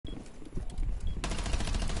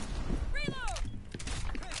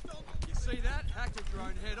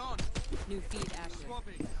Going head on. New feed active.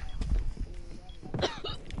 Swapping.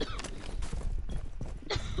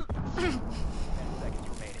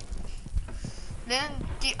 Then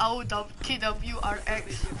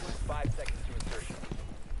TWRX. 5 seconds to insertion.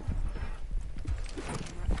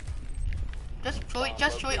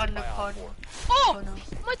 Just throw it on the corner. Oh! Corner.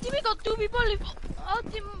 My teammate got 2 people.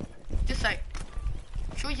 Just like,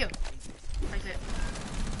 throw here. Like that.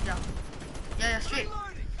 Yeah. Yeah, straight.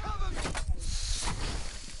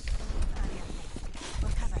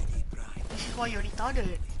 This is why you're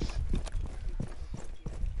retarded.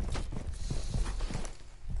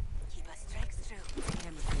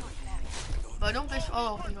 But don't place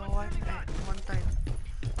all of your one at one time.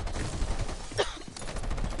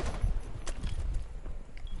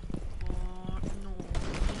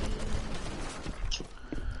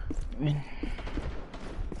 No.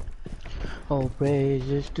 All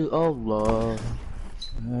praises to Allah.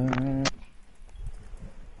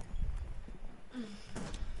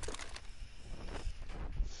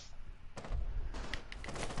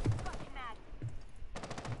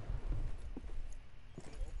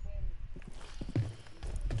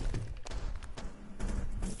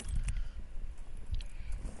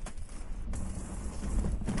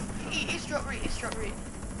 It's drop rate.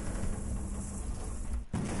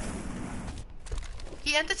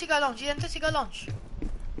 He entered cigar launch.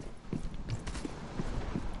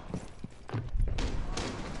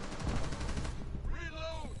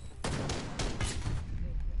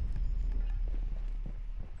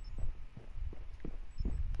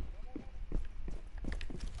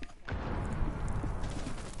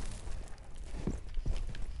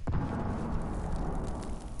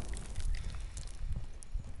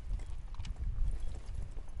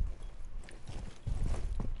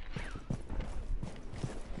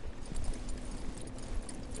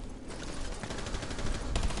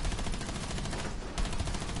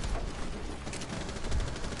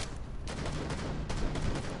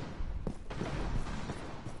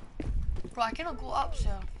 Bro, I cannot go up,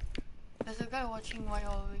 sir. There's a guy watching my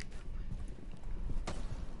hallway.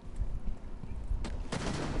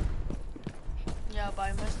 Yeah, but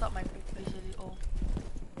I messed up my basically all.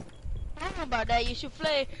 I don't know about that. You should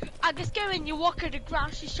play. I get scared when you walk on the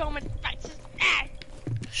ground. She show me faces.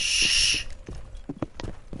 Shh.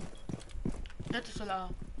 That is so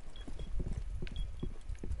loud.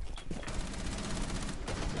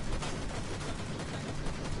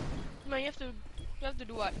 Man, you have to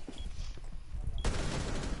do what?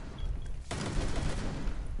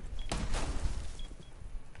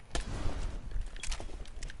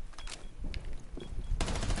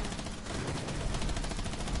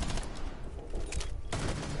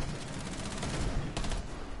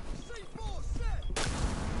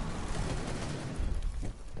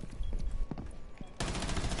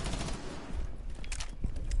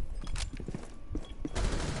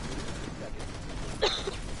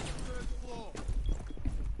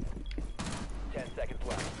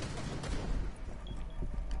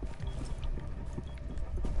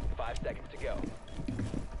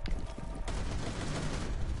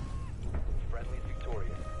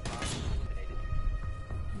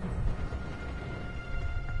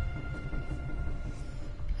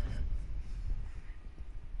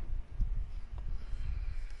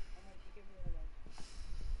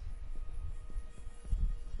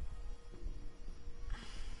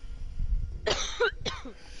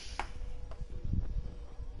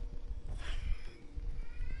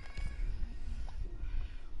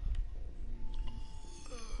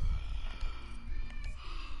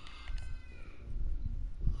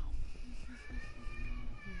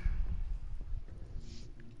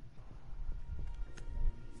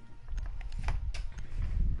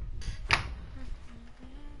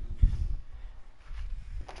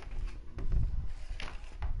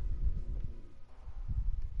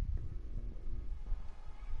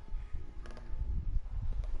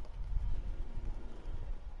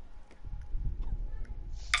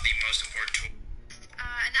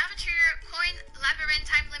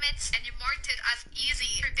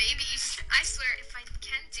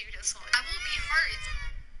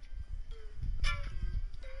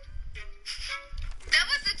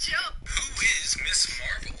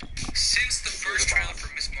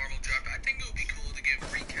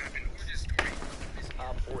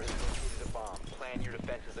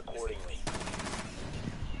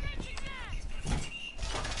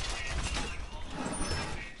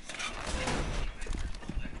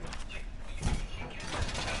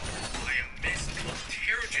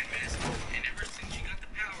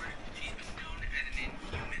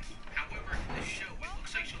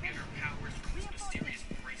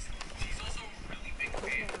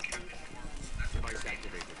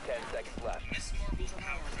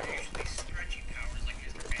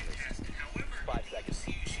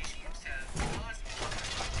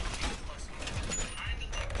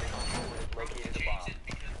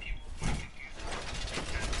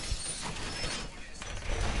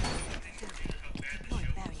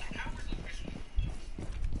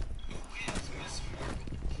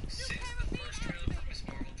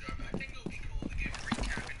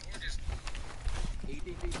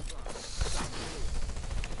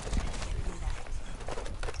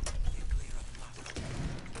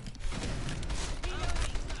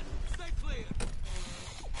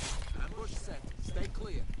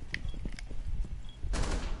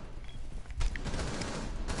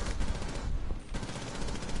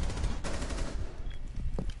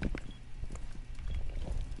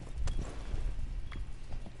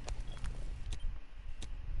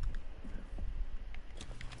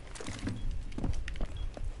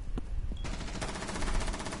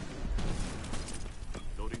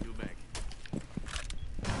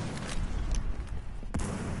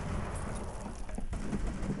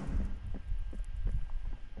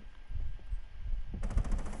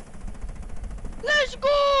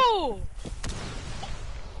 Oh!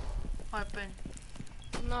 What happened?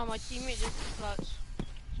 No, my teammate just clutch.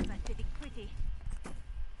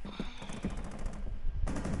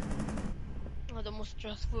 Oh, the most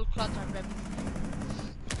stressful clutch I've ever.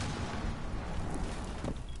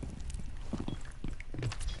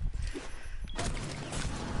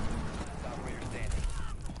 Operator standing.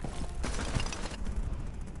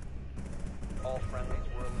 All friendlies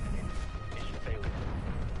were eliminated. Mission failure.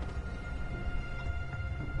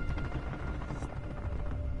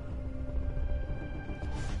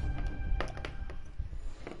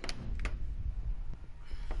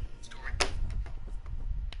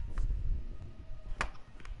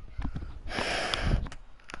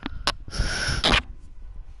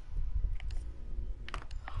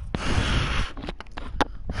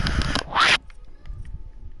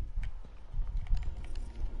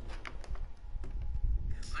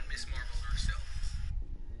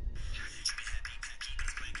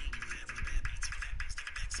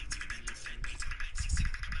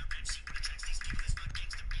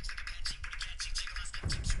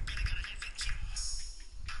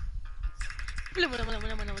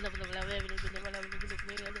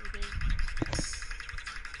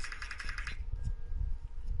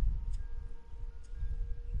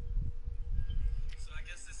 So I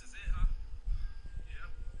guess this is it, huh? Yeah,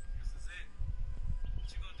 this is it. What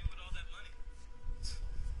you gonna do with all that money? I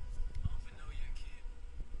don't even know yet, kid.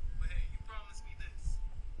 But hey, you promised me this.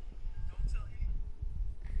 Don't tell anyone.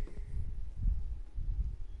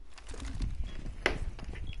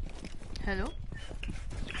 Hello?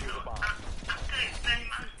 Secure the bomb.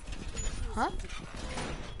 Huh?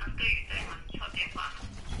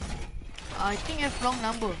 I think I have wrong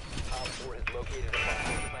number. Op 4 has located a bomb.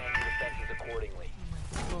 Plan your defenses accordingly.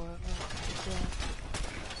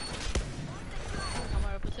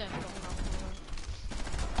 Hamaरा पता है कौन नाम है?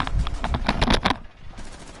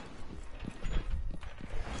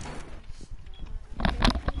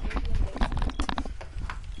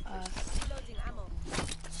 Reloading ammo.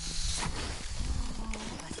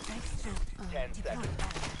 10 seconds.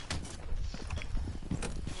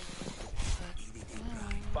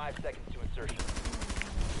 5 seconds to insertion.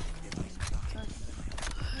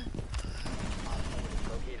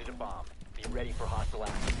 Located a bomb. Be ready for hostile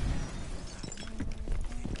action.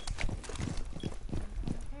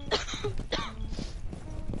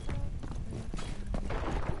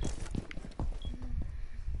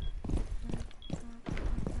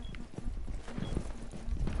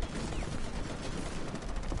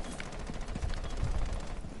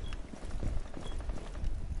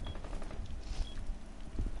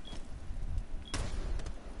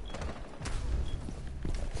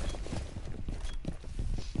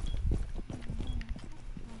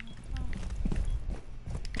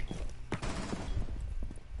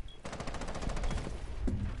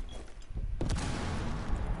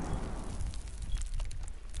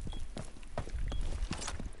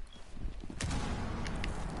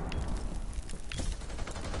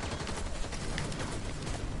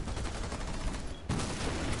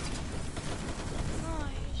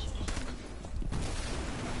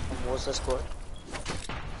 What's the score?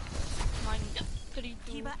 Mine 3-2.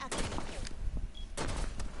 Kiba activated.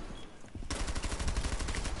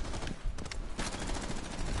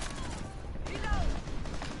 Reload.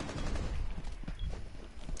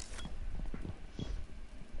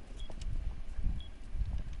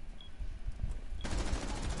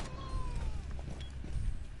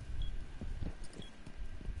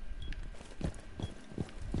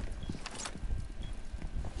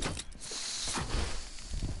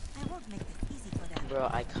 I won't make this easy for them. Bro,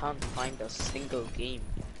 I can't find a single game.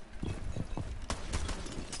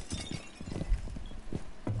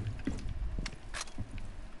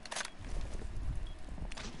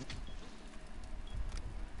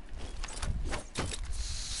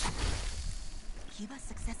 Kiba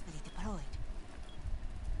successfully deployed.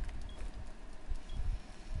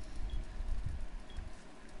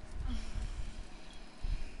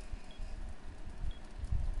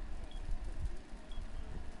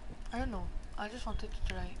 I don't know. I just wanted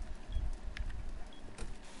to try.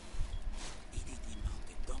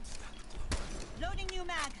 Loading new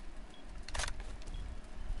mag.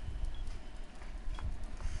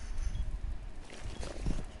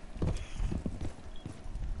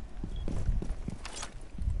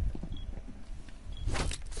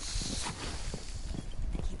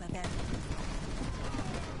 Kiba band.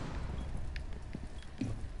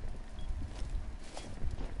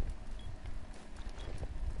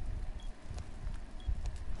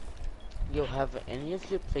 Yo, have any of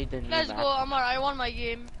you played the new Let's map? go, Amar. I won my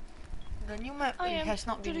game. The new map I am has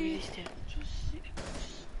not been 3 released yet. to 6.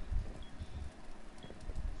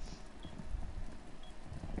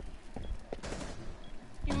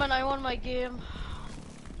 man, I won my game.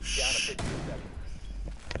 Down to 15 seconds.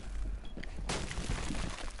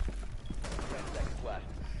 10 seconds left.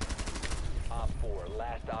 Op 4,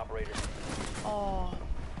 last operator. Oh.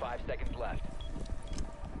 5 seconds left.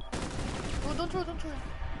 Oh, don't throw, don't throw.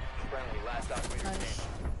 Friendly, last operator Nice.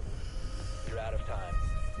 standing. You're out of time.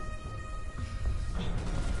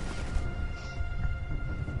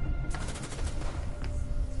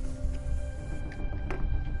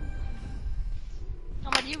 How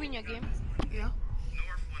about you win your game? Yeah.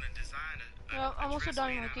 North want to design a Yeah, I'm also dress done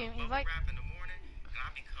made my out of game. bubble Invite. wrap in the morning, and I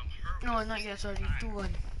become her No, with a not yet, sorry. designer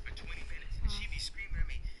 2-1. for 20 minutes. And she be screaming at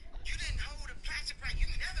me, "You didn't hold the plastic right. You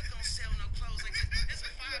never gonna sell no clothes like this." It's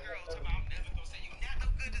a 5-year-old talking about, "I'm never gonna sell. You not no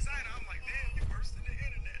good designer." I'm like, "Damn, you worse than the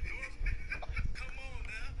internet, North." Come on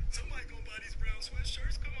now, somebody gonna buy these brown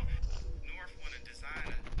sweatshirts. Come on. North want to design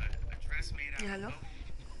a dress made out Yeah, of hello? bubble.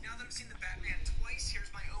 Now that I've seen the Batman twice,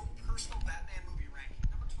 here's my own personal Batman movie ranking.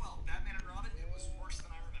 Number 12, Batman and Robin. It was worse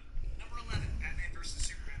than I remember. Number 11, Batman versus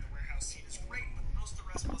Superman. The warehouse scene is great, but most of the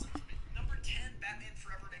rest wasn't for me. Number 10, Batman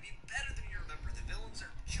Forever may be better than you remember. The villains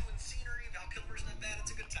are chewing scenery. Val Kilmer's not bad.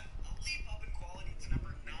 It's a good time. A leap up in quality to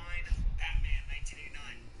number 9, Batman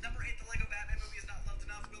 1989. Number 8, the Lego Batman movie is not loved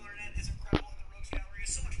enough. Will Arnett is incredible, and the Rogues Gallery is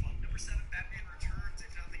so much fun. Number 7, Batman Returns,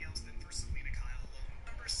 if nothing else, then for Selena Kyle alone.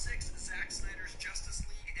 Number 6, Zack Snyder's Justice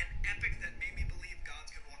League, an epic that made me believe gods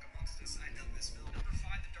could walk amongst us. I dug this film. Number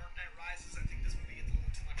 5, The Dark Knight Rises. I think this movie gets a little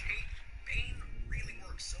too much hate. Bane really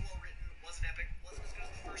works, so well written, wasn't epic, wasn't as good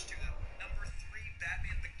as the first two though. Number 3,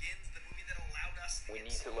 Batman Begins, the movie that allowed us. We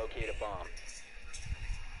need to locate a bomb.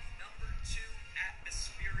 Number 2,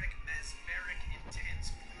 atmospheric, mesmeric,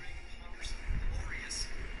 intense, brooding, pondersome, glorious,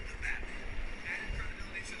 The Batman. Added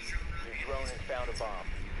credibility to the genre. Your drone has found a bomb.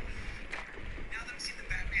 Now that I've seen the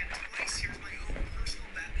Batman twice, here's my own personal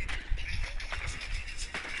Batman.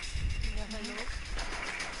 Yeah, hello.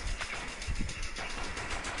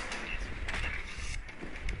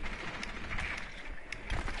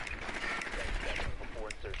 Before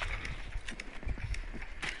insertion.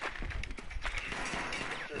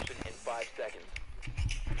 Insertion in 5 seconds.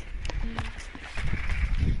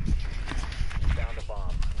 Found a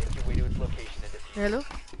bomb. Make your way to its location and defuse. Hello?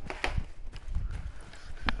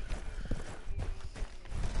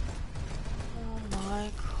 Oh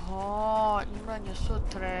my god, Imran, you're so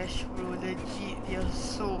trash, bro. Legit, you're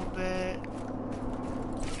so bad.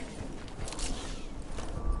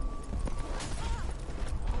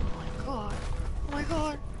 Oh my god. Oh my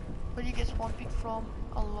god. Where do you get spawn pick from?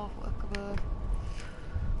 Allahu Akbar.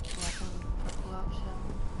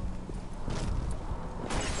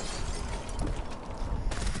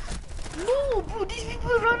 No, bro, these people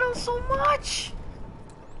run out so much.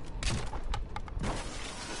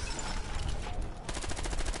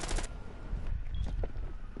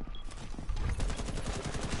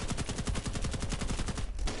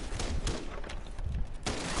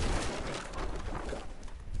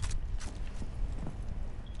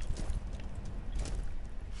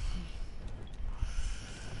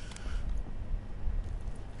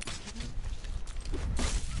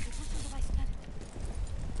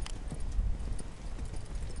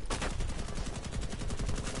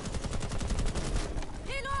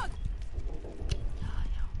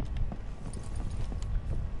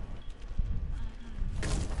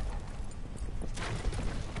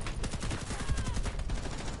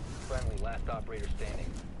 Friendly, last operator standing.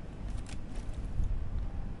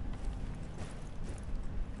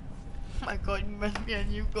 Oh my god, me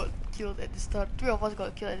and you got killed at the start. 3 of us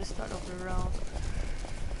got killed at the start of the round.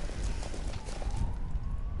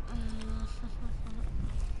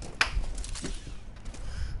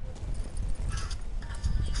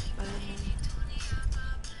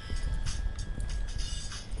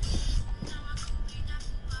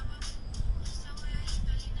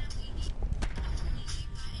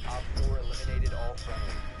 Op 4 eliminated all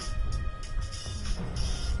friendly.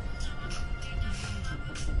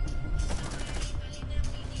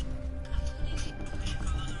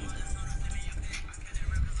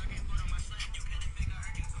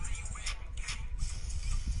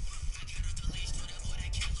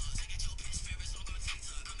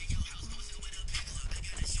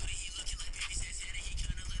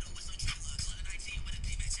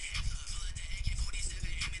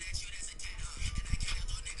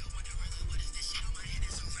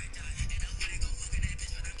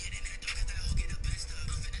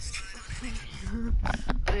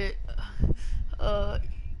 Wait, uh,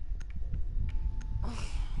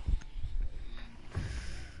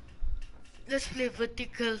 let's play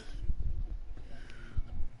vertical.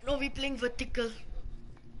 No, we playing vertical.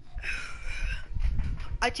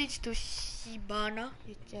 I changed to Shibana.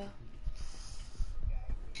 Yeah.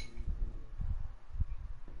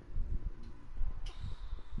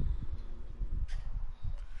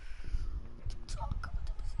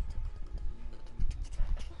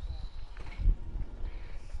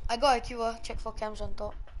 I got IQ, check for cams on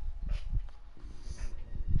top.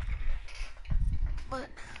 But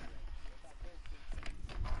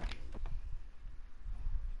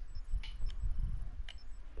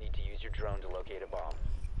Need to use your drone to locate a bomb.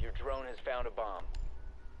 Your drone has found a bomb.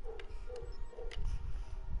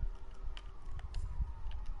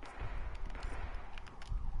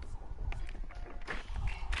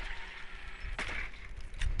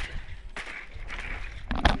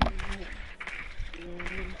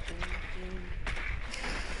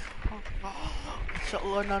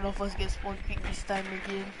 inshallah none of us get spawn peek this time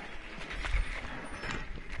again.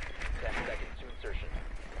 10 seconds to insertion.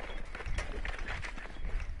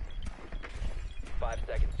 5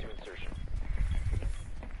 seconds to insertion.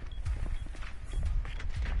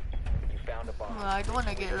 You found a bomb. I don't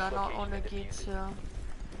wanna get run out Location on and against defuse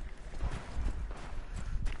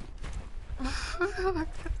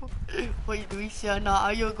it. What you doing, Sienna?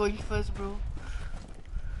 Are you going first, bro?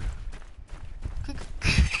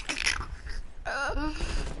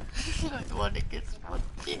 I don't wanna get spawn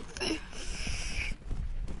peeked.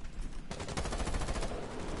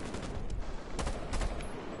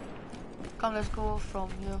 Come, let's go from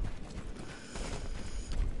here.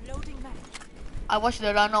 Loading mag. I watch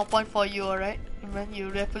the run out point for you, alright? And then you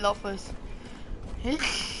rappel out first. Yeah,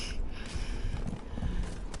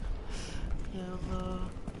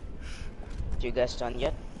 You guys done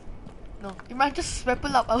yet? no, you might just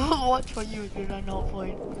rappel up. I will watch for you the run out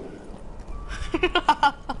point.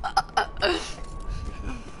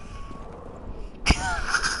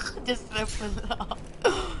 Just rappel up.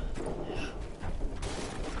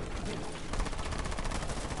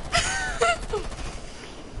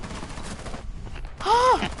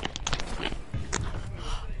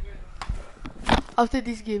 After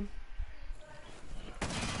this game.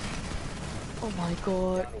 Oh my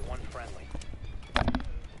god. Down to one friendly.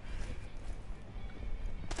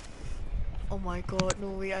 Oh my god, no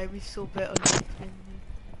way, I was so bad on this game.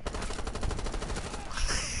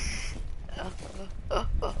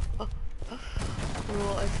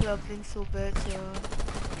 Bro, I feel I'm playing so bad, yeah.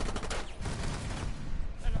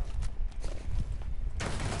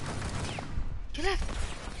 To your left!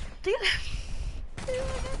 To your left! To your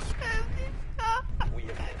left! We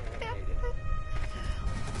have been eliminated.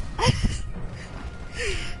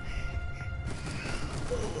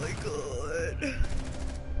 Oh my god.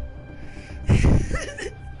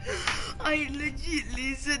 I legit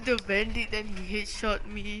lasered the bandit and he headshot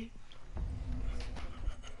me.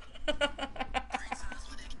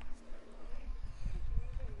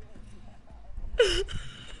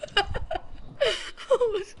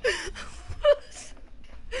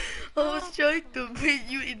 I was trying to bait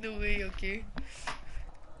you in the way, okay?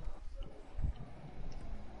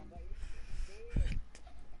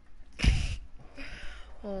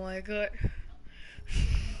 Oh my god.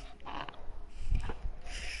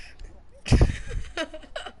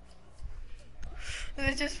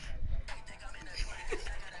 Let's just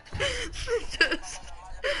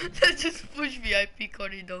let's just push VIP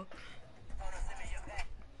corridor.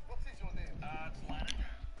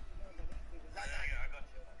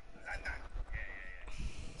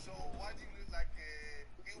 So why do you look like a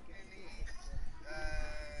hillbilly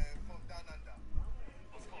from down under?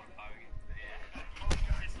 What's called a bogey?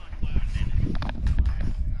 Yeah. It's like look,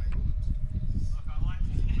 I like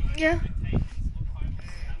to Yeah.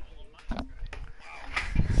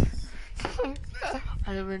 I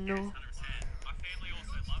don't even know. My family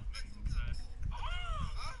also love me, so. I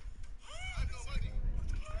have no idea.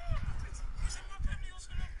 Who's in my family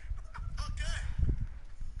also love me? Okay.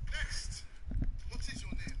 Next. What is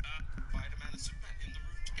your name? Spider-Man and Superman in the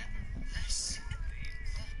room together. Yes.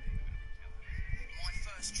 My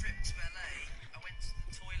first trip to LA, I went to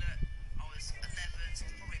the toilet, I was 11, so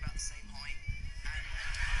probably about the same height, and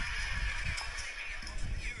taking it off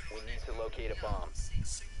the urinal. We need to locate a bomb. Seeing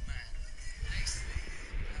Superman. Next thing,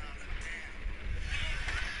 I looked down.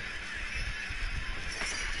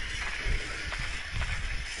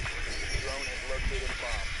 Drone has located a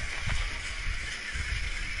bomb.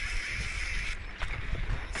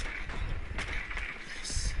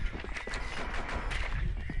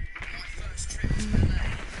 My first trip to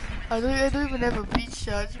LA, I don't even have a beach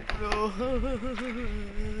charge, bro. 10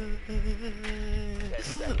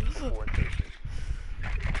 seconds before insertion.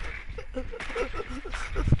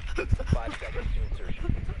 5 seconds to insertion.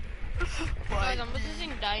 Guys, I'm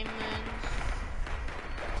using diamonds.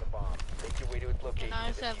 Found a bomb. Make your way to its And location. I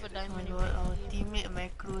also have a Oh my diamond. god, our teammate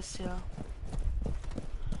macros here.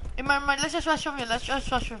 Hey man, let's just rush from here. Let's just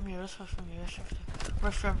rush from here. Rush from here.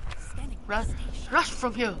 Rush from. Scanning Rush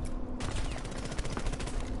from here.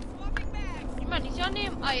 Man, is your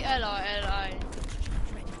name IL or LI?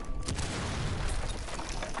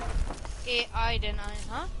 A-I then I,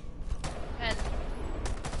 huh? L.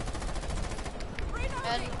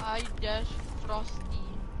 L-I dash Frosty.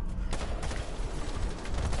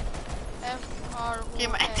 Okay,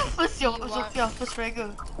 my first your Sophia, first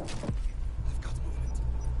fragger.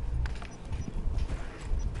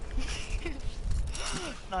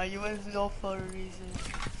 Nah, you went low for a reason.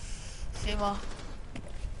 Same ah.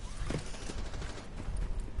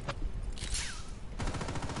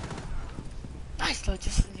 Nice lah,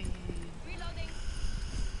 just Reloading.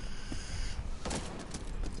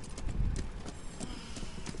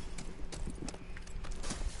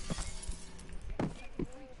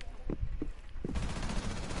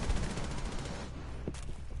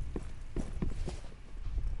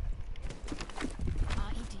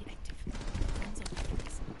 RED active. Guns are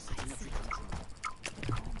weapons. I see it.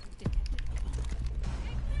 Detected above.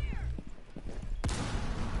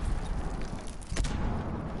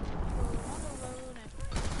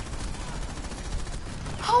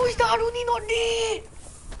 how is the Aruni not dead?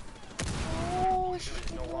 Oh,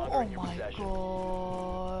 No longer oh in your my possession.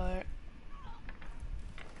 god.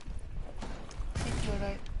 Think you're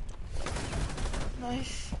right.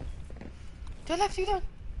 Nice. To your left, you down.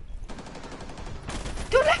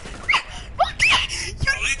 To your left! What?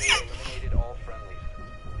 You idiot! Eliminated all friendlies.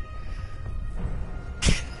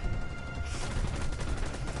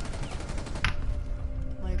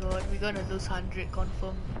 My god, we're gonna lose 100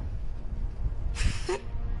 confirm.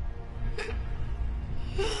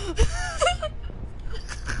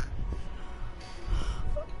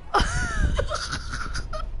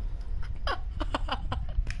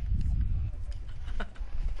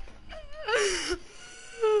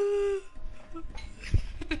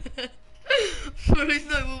 Bro, it's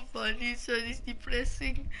not even funny, so it's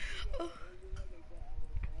depressing.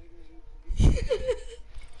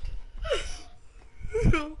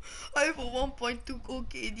 Bro, I have a 1.2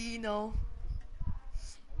 KD now.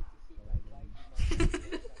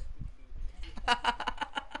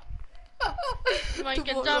 Man,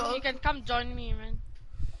 you can come join me, man.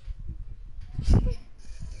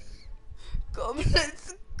 Come,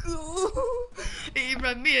 let's go. Hey,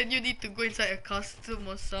 Imran, me and you need to go inside a custom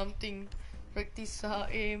or something. Practice our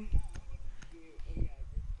aim.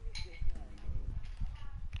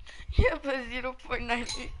 Yeah, but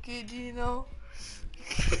 0.98 KD now.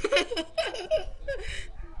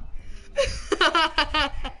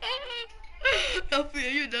 Rafi, are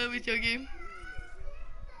you done with your game?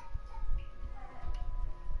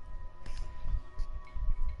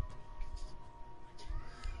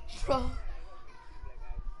 Bro.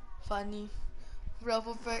 Funny.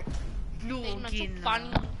 Bravo fact. Blue Hey, man, so again funny.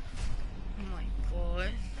 lah. Oh my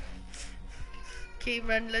god. Okay,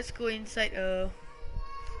 man, let's go inside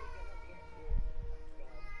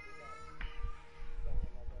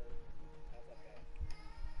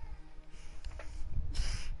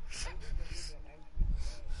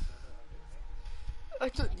I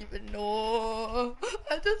don't even know.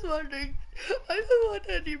 I just wondering. I don't want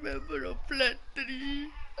to remember a plat 3.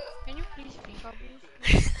 Can you please pick up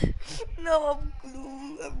this? Now I'm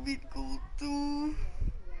blue. I'm mid gold too.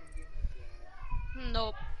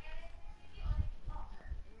 Nope.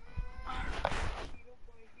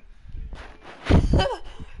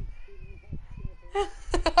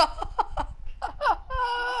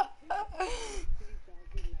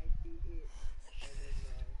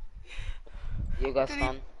 You guys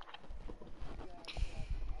done?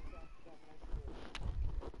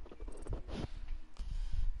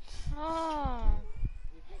 Oh.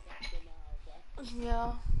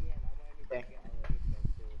 Yeah. Okay.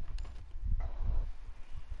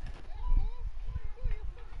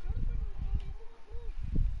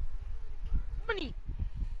 Money.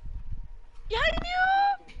 Behind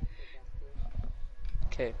you.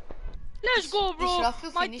 Okay. Let's go, bro.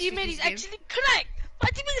 Israfil My finished with teammate his is game? actually correct. My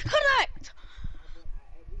teammate is correct.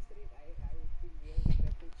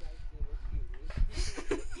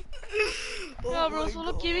 Yeah, bro, my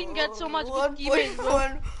solo God. queuing gets so much good teammates,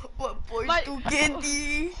 bro. 1.2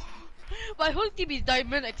 KD. My whole team is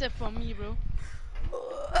diamond except for me, bro.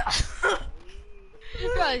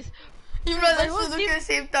 Guys, You my let's whole look team. at the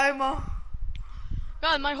same time,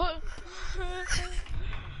 God, my whole.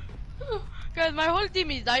 Guys, my whole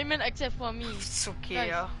team is diamond except for me. It's okay, Guys.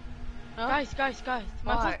 yeah. Huh? Guys.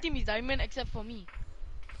 My whole What? team is diamond except for me.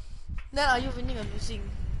 Then are you winning or losing?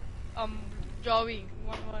 Drawing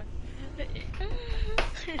 1-1.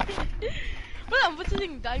 But I'm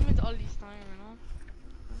putting diamonds all this time, you know.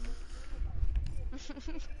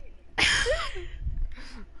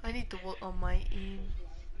 I need to work on my aim.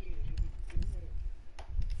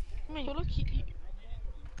 Man, solo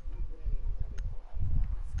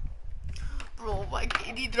Bro, my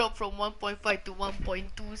KD dropped from 1.5 to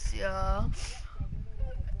 1.2, yeah.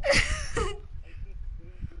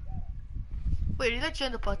 Wait, did I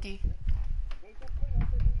join the party?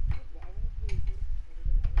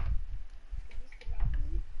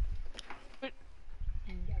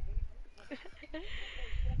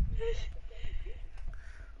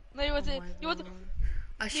 No, it was Oh a, my it was god.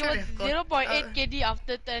 I it should was have got 0.8 KD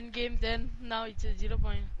after 10 games. Then now it's a 0.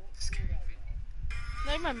 No,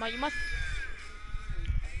 you must.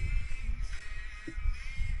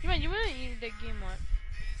 You were in the game, what?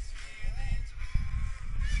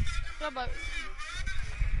 Yeah, but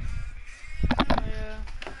yeah,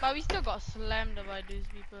 but we still got slammed by these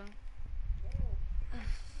people.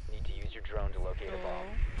 Need to use your drone to locate a bomb.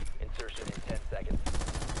 Insertion in 10 seconds.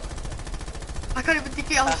 I can't even take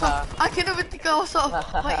it outside. I can't even take it outside.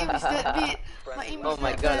 My aim is that big. My aim is Oh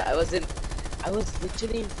my that god, bad. I was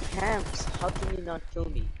literally in camps. How can you not kill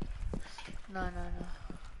me? No.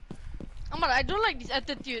 Umar, I don't like this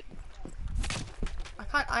attitude.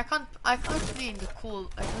 I can't play in the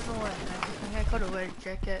cold. I don't know why. I gotta wear a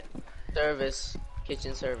jacket. Service.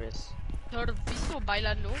 Kitchen service. Servicio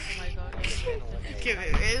bailando. Oh my god. Okay,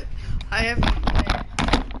 wait. I have.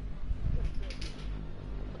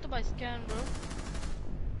 What about scan, bro?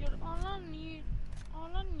 You're all I need.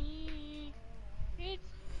 All I need.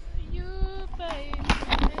 It's you, babe.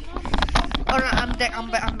 And Alright, I'm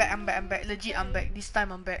back. Legit, I'm back. This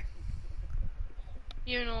time I'm back.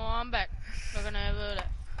 You know, I'm back. Not gonna ever that.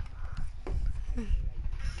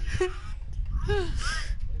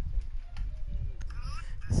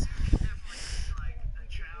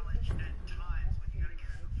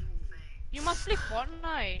 You must play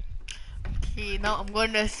Fortnite. Okay, now I'm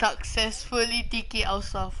gonna successfully take it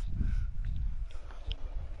outside.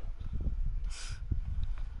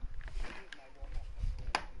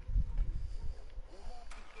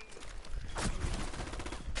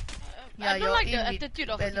 Yeah, I don't your like the aim attitude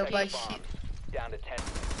of better by TK. shit. Down to 10.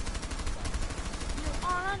 You're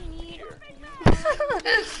all I need.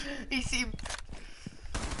 It's him.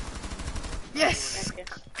 Yes!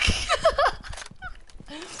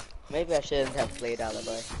 Maybe I shouldn't have played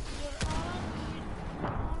Alibi. You're all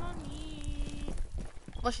I need.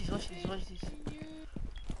 Watch this.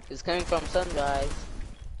 It's coming from Sunrise.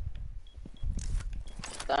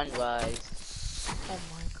 Sunrise. Oh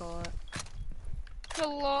my god.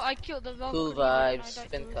 Hello, I killed the Valkyrie. Cool and I vibes, died to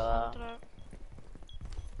spin a car. soundtrack.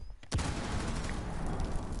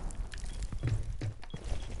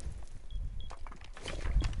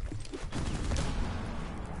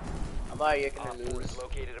 Amar, you're gonna Op 4 lose. has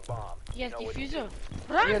located a bomb. You Yes, know what to diffuser. do.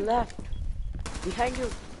 Your Run! left. Behind you.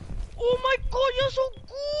 Oh my god, you're so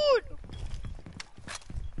good!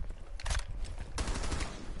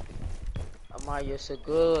 Amar, you're so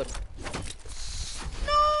good.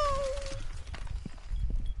 No!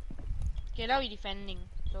 Okay, now we're defending.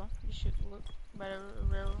 So, you should look better.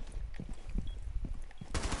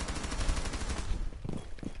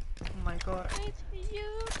 Oh my god. It's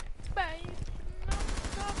you, babe.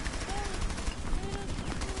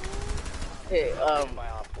 Hey, oh,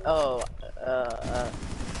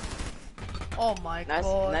 Oh my nice,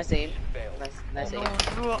 god. nice aim. Failed. Nice No, aim.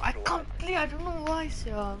 bro, I can't play. I don't know why,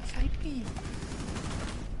 sir. I'm sleepy.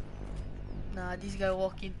 Nah, this guy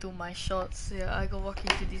walk into my shots. Yeah, I go walk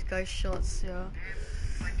into this guy's shots. Yeah.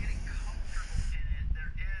 Like getting comfortable in it,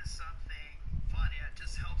 there is something fun. Yeah, it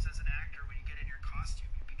just helps as an actor when you get in your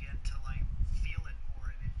costume, you begin to like feel it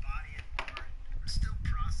more and embody it more. I'm still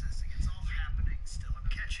processing. It's all happening still.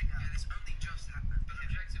 I'm catching up. Yeah, it's only just happened. But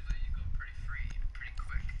objectively, you go pretty free, pretty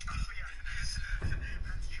quick. Oh yeah,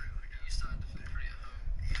 that's true. You started to feel pretty at home.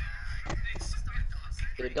 Yeah, it's just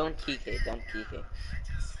Dude, don't kick it, don't kick it.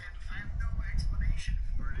 I have no explanation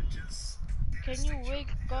for it. It just Can you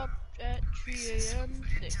wake up at 3 a.m.? It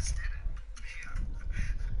just did it. Yeah.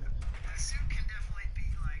 The suit can definitely be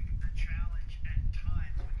like a challenge at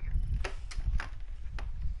times when you get.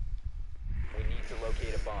 We need to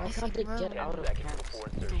locate a bomb. Why can't they get 10 out of seconds camps? before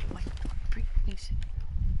Bro, insertion. my freak, please.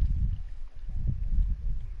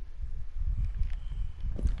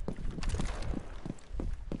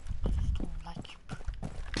 I just don't like you, bro.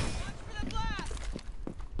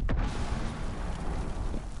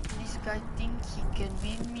 This guy think he can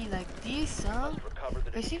win me like this, huh? Must recover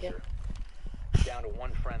the Is he? diffuser. Down to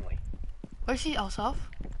one friendly. Where is he, Alsaf?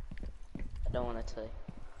 I don't wanna tell you.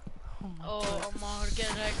 Oh my Oh, god. Omar,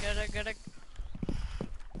 get it.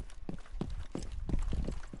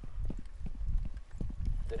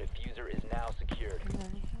 The diffuser is now secured.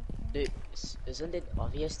 Dude, isn't it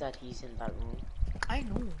obvious that he's in that room? I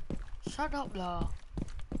know. Shut up lah.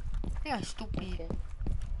 You think I'm stupid. Okay.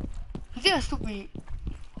 You think I'm stupid?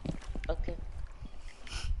 Okay.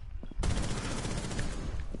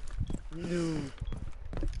 No.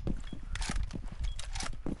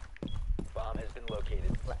 Bomb has been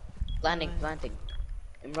located. Planting, planting.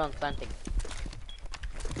 Imran, planting.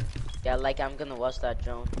 Yeah, like I'm gonna watch that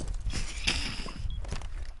drone.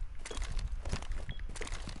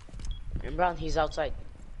 Imran, he's outside.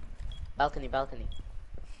 Balcony, balcony.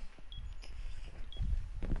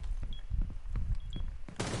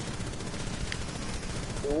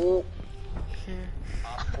 Oh, Okay.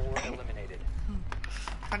 Op 4 eliminated.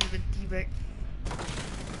 Can't even teabag.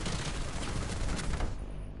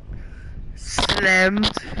 Slammed.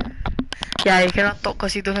 Yeah, you cannot talk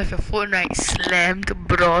cause you don't have your phone, right? Slammed,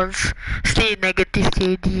 bronze. Stay negative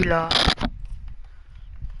KD lah.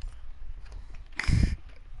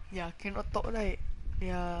 Yeah, cannot talk, right?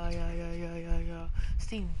 Yeah.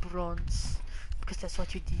 Stay in bronze. Because that's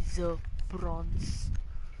what you deserve. Bronze.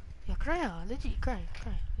 Yeah, cry ah. Legit, cry.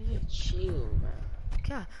 Legit. chill, man.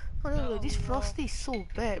 Yeah. No, this Frosty is so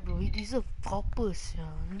bad, bro. He deserve coppers,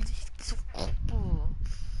 yeah. He deserve copper.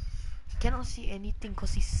 He cannot see anything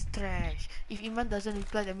cause he's trash. If Iman doesn't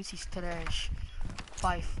reply, that means he's trash.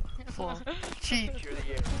 5, 4, 3, 2. Secure the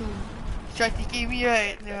area. Try to kill me,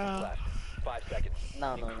 right? 10 seconds Yeah. left. 5 seconds.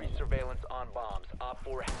 No. Increase surveillance on bombs. Op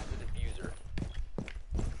 4 has the diffuser.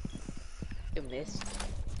 You missed.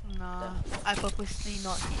 Nah, I purposely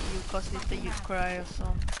not hit you cause later you cry or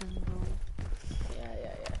something, bro. Yeah.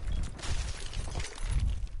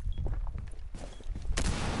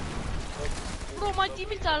 Bro, my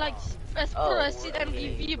teammates are like as pro as Sid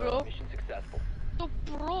MDV, bro. Mission successful. So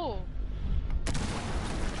pro.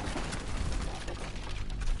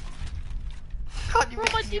 How do you Bro,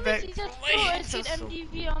 my make teammates teabag? is as pro as Sid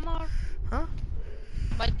MDV, Umar. Huh?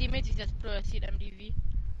 My teammates is as pro as Sid MDV.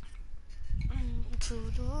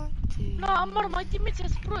 No, Umar, my teammates is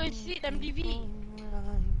as pro as Sid MDV.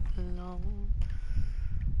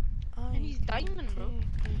 And he's diamond, bro.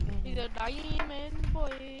 He's a diamond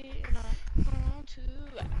boy. And I too.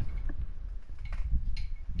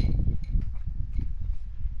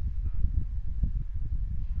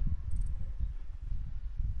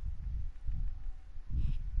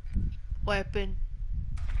 What happened?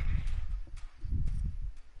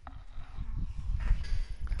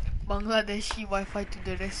 Bangladeshi Wi-Fi to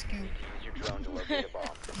the rescue. Use your drone to locate a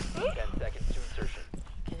bomb. 10 seconds to insertion.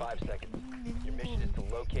 5 seconds. Your mission is to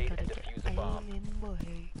locate and defuse a bomb. Island boy,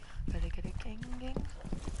 gotta get a gang.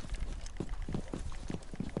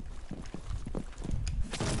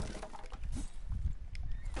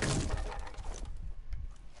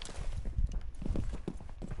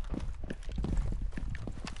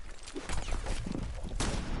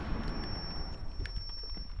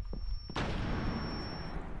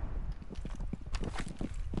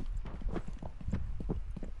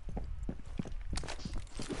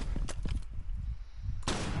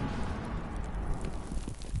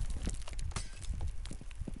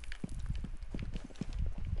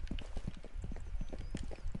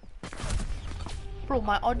 Bro,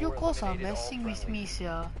 my audio calls are messing with me,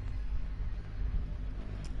 sia.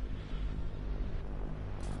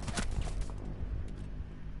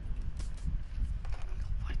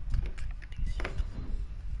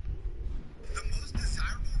 The most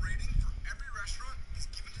desirable rating for every restaurant is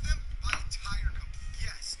given to them by a tire company.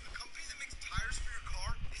 Yes, the company that makes tires for your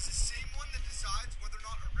car is the same one that decides whether or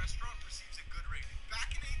not a restaurant receives a good rating.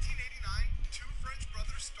 Back in 1889, two French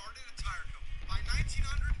brothers started a tire company. By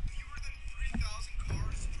 1900, fewer than 3,000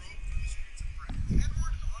 cars drove through the streets of France.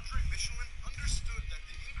 Edward and Andre Michelin understood that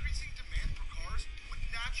the increasing demand for cars would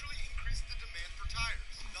naturally increase the demand for tires.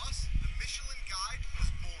 Thus, the Michelin Guide was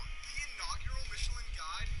born. The inaugural Michelin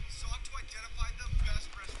Guide sought to identify the best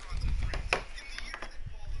restaurants in France. In the years that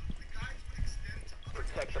followed, the guides would extend to other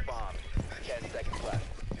Protect the bomb. 10 seconds left.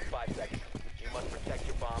 5 seconds. You must protect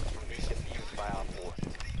your bombs from being defused by Op 4.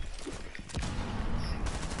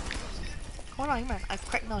 Come on, man. I've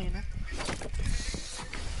cracked now, you know.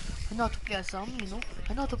 I know how to play a zombie, you know.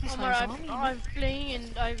 I know how to play Umar, some zombie.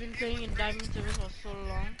 I've been playing in Diamond Service for so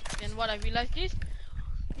long. Then what I realized is,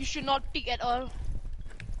 you should not pick at all.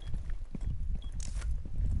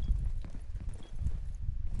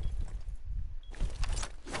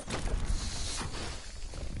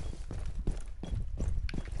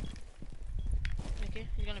 Okay,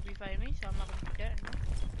 he's gonna pre-fire me, so I'm not gonna pick that anymore.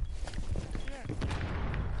 Yeah.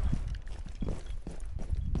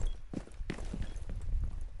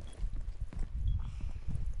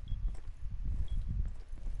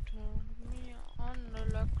 Turn me on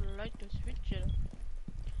the lock light to switch it.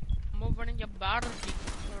 Moving your body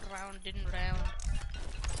round and round.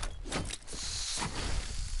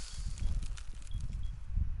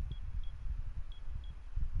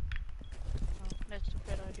 Oh, that's a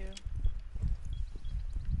bad idea.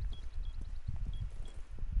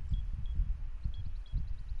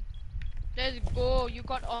 Let's go. You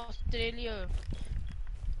got Australia.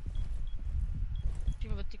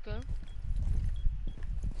 Team vertical.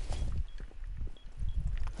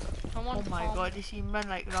 Come on, Oh my Tom. god, this Imran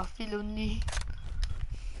like Rafil only.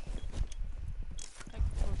 Like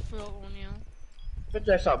Phil O'Neill. Good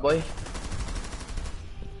dress up, boy.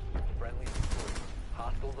 Friendly destroyed.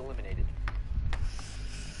 Hostiles eliminated.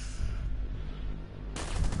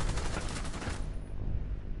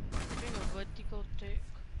 Doing a vertical take.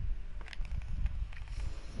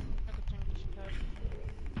 I could think this guy.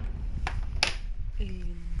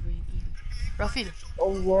 Alien brain alien. Rafil,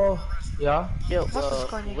 Oh, whoa. Yeah. Yo, what's the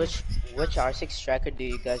score again? which R6 tracker do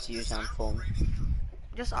you guys use on phone?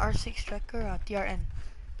 Just R6 tracker, TRN.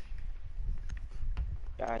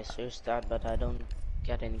 Yeah, I searched that, but I don't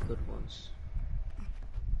get any good ones.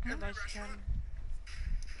 The guy scan.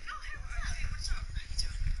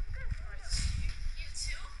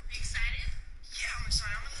 Yeah, I'm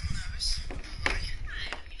excited. I'm a little nervous.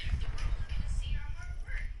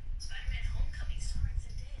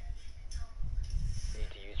 Need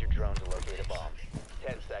to use your drone to locate a bomb.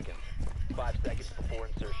 10 seconds. 5 seconds before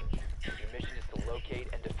insertion. Your mission is to locate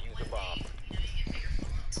and defuse a bomb.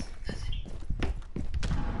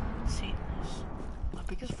 Satan's. My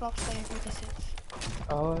biggest flops I ever did it.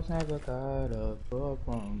 I was never caught up for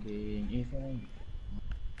wronging if I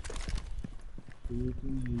do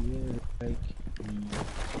you like me.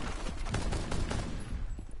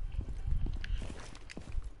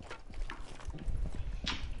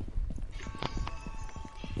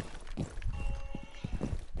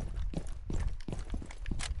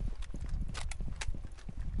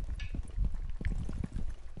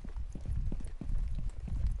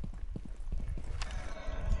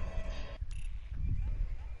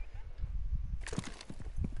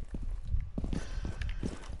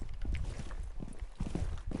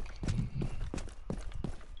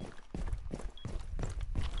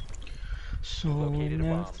 So Located a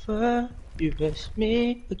bomb. never you ask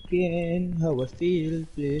me again how I feel,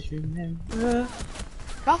 please remember.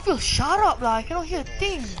 Rafil, shut up lah, I cannot hear a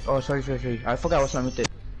thing. Oh, sorry. I forgot I was not muted.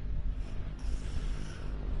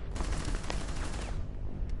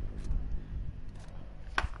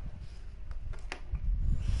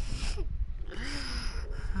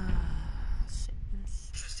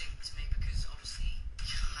 Interesting to me because obviously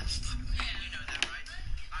I'm stuck. Yeah, you know that, right?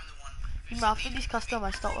 I'm the one. Imran, after this custom,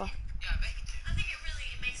 I stop. Yeah, I bet you do. I think it really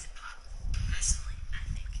makes it pop. Personally, I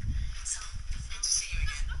think. So, good to see you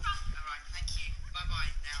again. No problem. All right, thank you.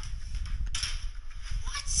 Bye-bye now.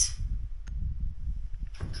 What?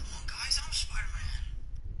 Come on, guys. I'm Spider-Man.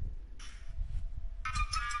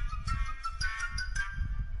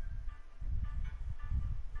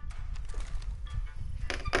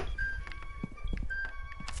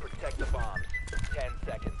 Protect the bombs. 10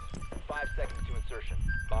 seconds. 5 seconds to insertion.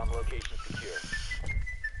 Bomb location secure.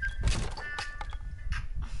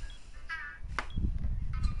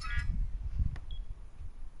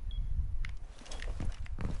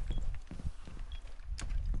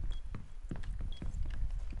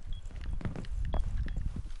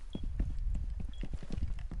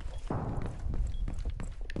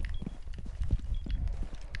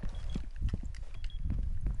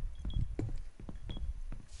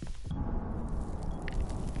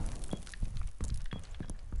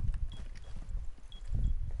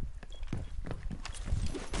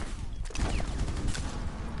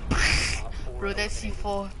 Bro, that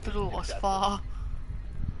C4 through was far.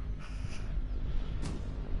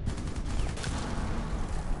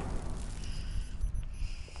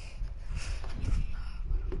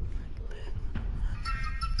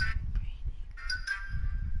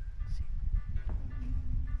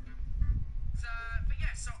 But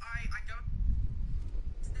yeah, so I go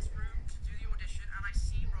to this room to do the audition and I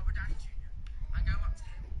see Robert Downey Jr. I go up to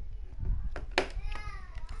him.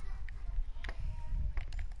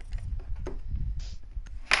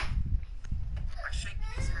 I shake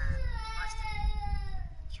his hand. Nice to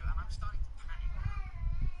meet you. And I'm starting to panic.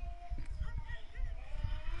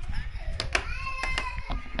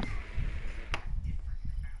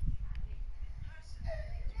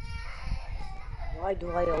 Why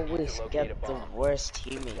do I always To locate get a the bomb. worst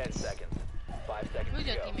 10 teammates? seconds. 5 seconds Who's to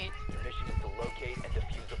your go. teammate? Your mission is to locate and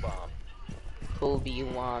defuse a bomb. Kobe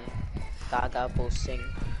Wan, Gaga Posing,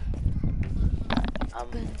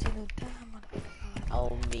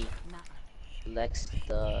 Aomi, Lex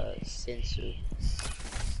the Sinsu.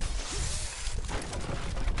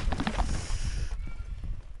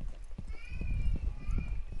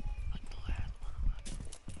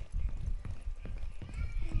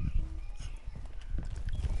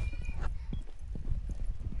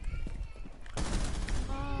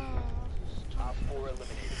 Top 4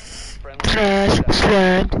 eliminated. Friendly trash,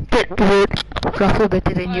 slang, bad word. Raffle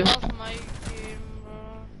better than I you. love my game, bro.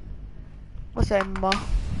 What's that, ma?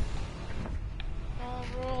 Oh,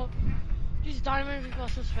 bro. These diamond people are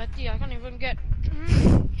so sweaty. I can't even get.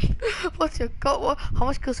 What's your cut? What? How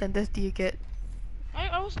much kill sentence do you get?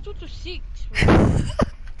 I was 2 to 6, bro.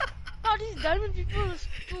 How these diamond people is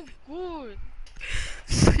too good.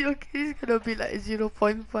 So your kill is gonna be like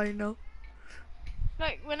 0.5 now.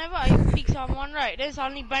 Like, whenever I pick someone, right, then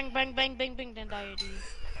suddenly bang, bang, bang, bang, bang, then die already.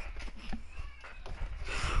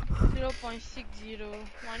 0.60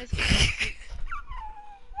 minus 8.6.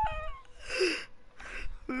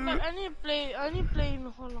 Like, I need to play in the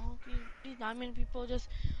whole long. These diamond people just,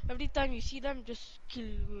 every time you see them, just kill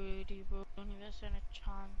you already, bro. Don't even stand a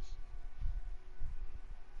chance.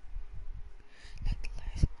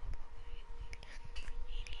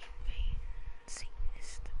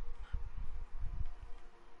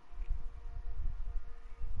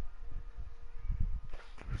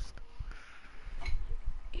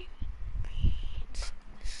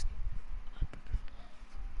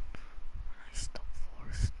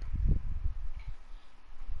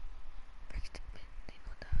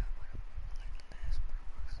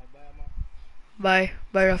 Bye.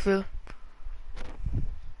 Bye, Rafael.